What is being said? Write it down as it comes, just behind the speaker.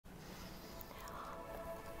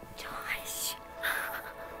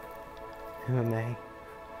MAE,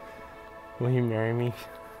 will you marry me?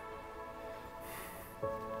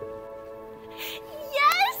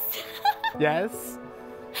 Yes! Yes?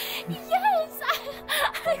 Yes!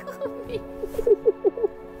 I love you.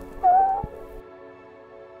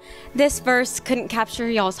 This verse couldn't capture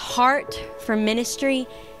y'all's heart for ministry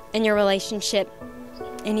and your relationship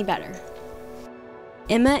any better.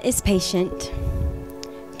 Emma is patient.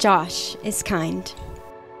 Josh is kind.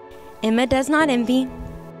 Emma does not envy.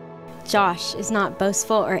 Josh is not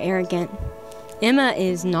boastful or arrogant. Emma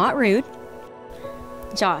is not rude.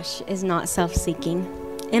 Josh is not self-seeking.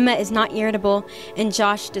 Emma is not irritable, and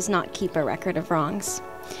Josh does not keep a record of wrongs.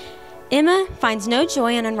 Emma finds no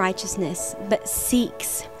joy in unrighteousness, but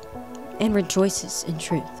seeks and rejoices in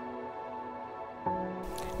truth.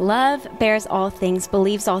 Love bears all things,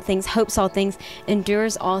 believes all things, hopes all things,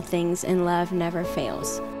 endures all things, and love never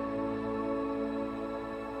fails.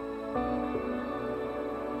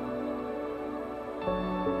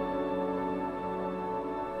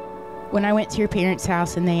 When I went to your parents'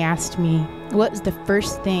 house and they asked me, what was the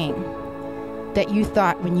first thing that you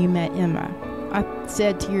thought when you met Emma? I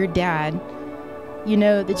said to your dad, you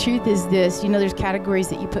know, the truth is this, you know, there's categories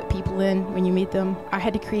that you put people in when you meet them. I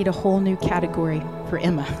had to create a whole new category for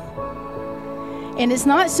Emma. And it's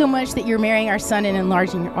not so much that you're marrying our son and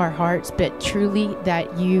enlarging our hearts, but truly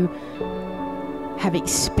that you have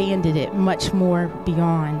expanded it much more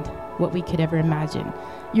beyond what we could ever imagine.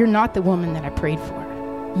 You're not the woman that I prayed for.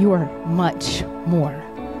 You are much more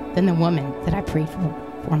than the woman that I prayed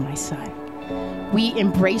for my son. We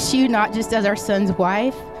embrace you not just as our son's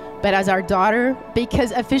wife, but as our daughter,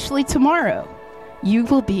 because officially tomorrow, you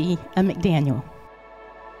will be a McDaniel.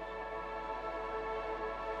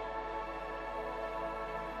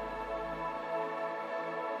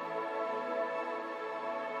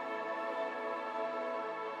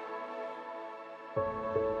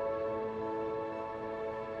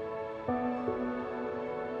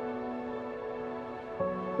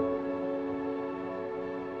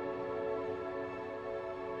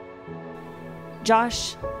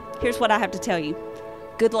 Josh, here's what I have to tell you.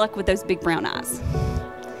 Good luck with those big brown eyes.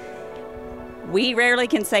 We rarely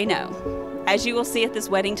can say no, as you will see at this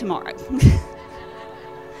wedding tomorrow.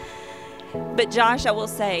 But Josh, I will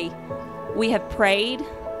say, we have prayed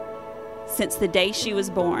since the day she was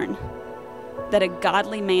born that a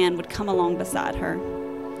godly man would come along beside her.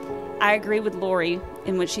 I agree with Lori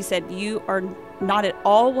in what she said. You are not at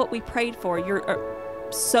all what we prayed for. You're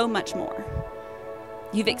so much more.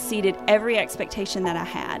 You've exceeded every expectation that I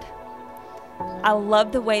had. I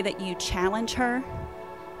love the way that you challenge her,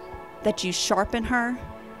 that you sharpen her,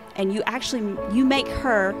 and you make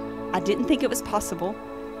her, I didn't think it was possible,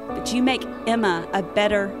 but you make Emma a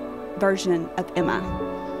better version of Emma.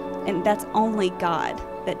 And that's only God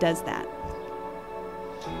that does that.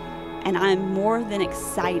 And I'm more than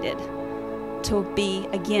excited to be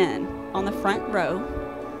again on the front row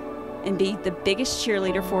and be the biggest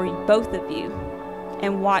cheerleader for both of you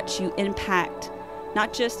and watch you impact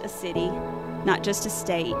not just a city, not just a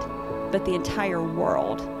state, but the entire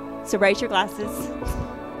world. So raise your glasses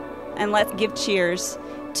and let's give cheers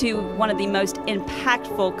to one of the most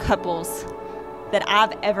impactful couples that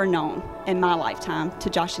I've ever known in my lifetime, to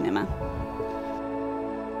Josh and Emma.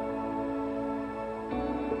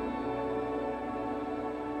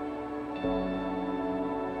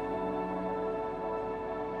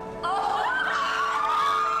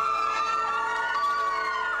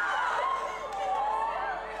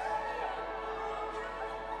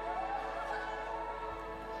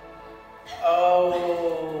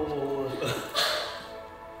 Oh,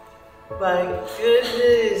 my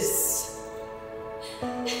goodness.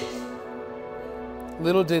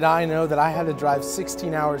 Little did I know that I had to drive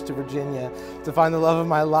 16 hours to Virginia to find the love of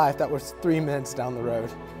my life that was 3 minutes down the road.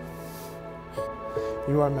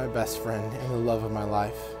 You are my best friend and the love of my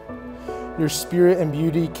life. Your spirit and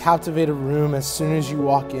beauty captivate a room as soon as you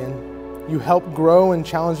walk in. You help grow and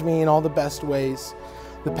challenge me in all the best ways.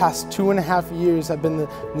 The past 2.5 years have been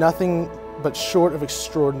nothing but short of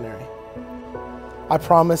extraordinary. I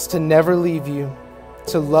promise to never leave you,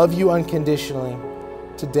 to love you unconditionally,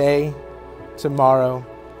 today, tomorrow,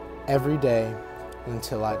 every day,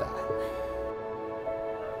 until I die.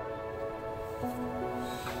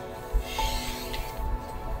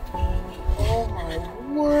 Oh my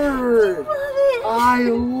word! I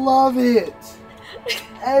love it!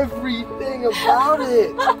 Everything about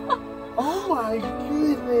it! Oh my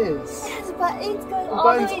goodness! Yes, but it's going The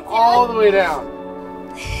button's all the way down.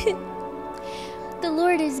 The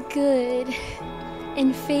Lord is good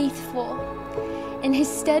and faithful, and his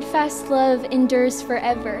steadfast love endures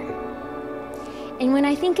forever. And when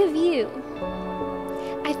I think of you,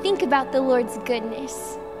 I think about the Lord's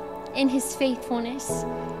goodness and his faithfulness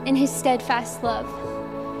and his steadfast love.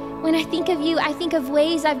 When I think of you, I think of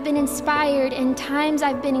ways I've been inspired and times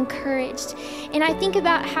I've been encouraged. And I think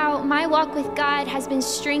about how my walk with God has been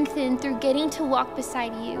strengthened through getting to walk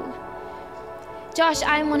beside you. Josh,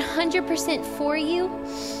 I'm 100% for you,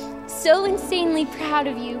 so insanely proud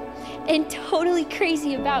of you, and totally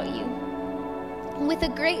crazy about you. With a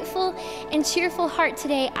grateful and cheerful heart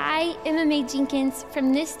today, I, Emma Mae Jenkins,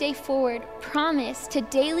 from this day forward, promise to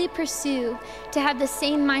daily pursue to have the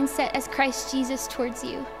same mindset as Christ Jesus towards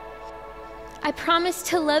you. I promise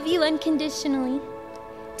to love you unconditionally,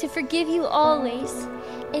 to forgive you always,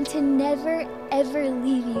 and to never, ever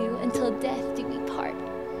leave you until death do we part.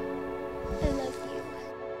 I love you.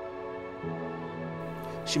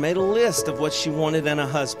 She made a list of what she wanted in a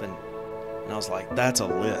husband. And I was like, that's a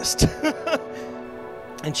list.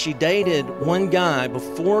 And she dated one guy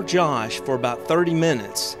before Josh for about 30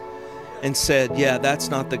 minutes and said, yeah, that's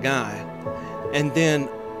not the guy. And then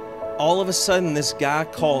all of a sudden, this guy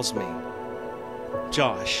calls me.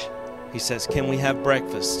 Josh, he says, can we have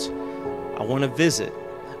breakfast? I want to visit.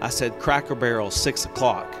 I said, Cracker Barrel, 6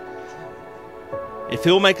 o'clock. If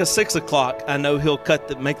he'll make a 6 o'clock, I know he'll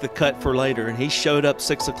make the cut for later. And he showed up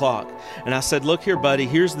 6 o'clock. And I said, look here, buddy,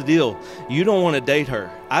 here's the deal. You don't want to date her.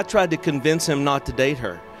 I tried to convince him not to date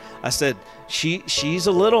her. I said, she's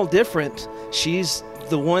a little different. She's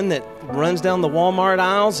the one that runs down the Walmart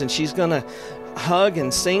aisles, and she's going to hug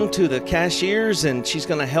and sing to the cashiers, and she's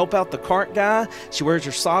going to help out the cart guy. She wears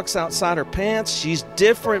her socks outside her pants. She's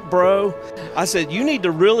different, bro. I said, you need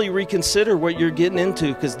to really reconsider what you're getting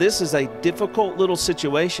into, because this is a difficult little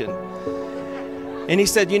situation. And he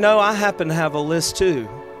said, you know, I happen to have a list too,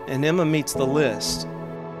 and Emma meets the list.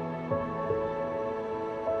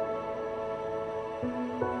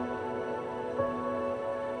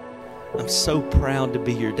 I'm so proud to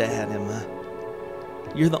be your dad, Emma.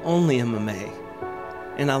 You're the only Emma Mae,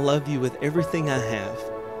 and I love you with everything I have.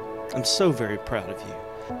 I'm so very proud of you.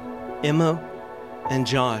 Emma and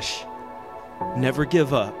Josh, never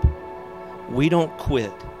give up. We don't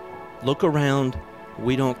quit. Look around,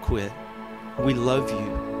 we don't quit. We love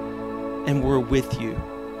you, and we're with you.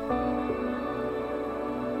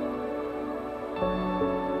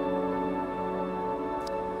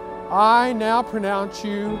 I now pronounce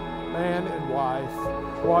you man and wife.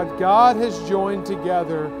 What God has joined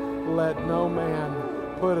together, let no man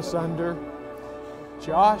put asunder.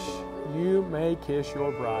 Josh, you may kiss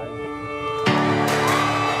your bride.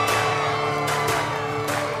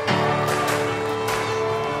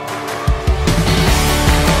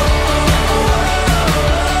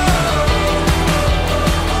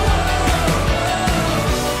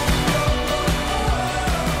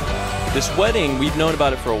 This wedding, we've known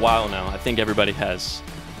about it for a while now. I think everybody has,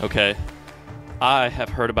 okay? I have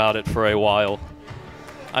heard about it for a while.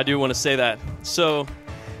 I do want to say that. So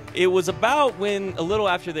it was about when, a little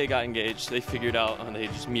after they got engaged, they figured out, and they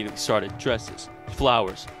just immediately started dresses,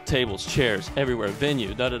 flowers, tables, chairs, everywhere,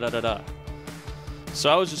 venue, da-da-da-da-da. So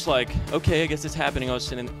I was just like, okay, I guess it's happening. I was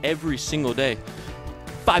sitting every single day.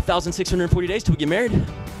 5,640 days till we get married.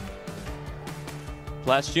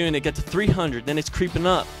 Last June, it got to 300, then it's creeping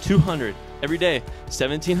up, 200 every day,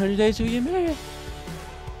 1,700 days till we get married.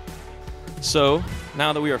 So,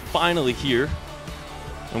 now that we are finally here,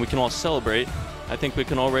 and we can all celebrate, I think we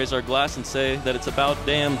can all raise our glass and say that it's about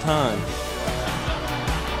damn time.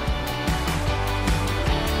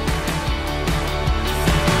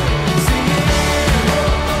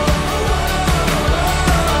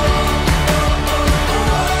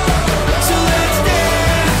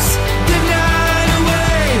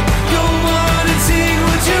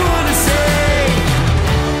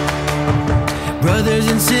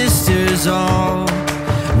 Brothers and sisters all,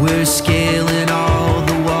 we're scaling all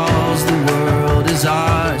the walls, the world is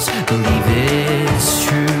ours, believe it.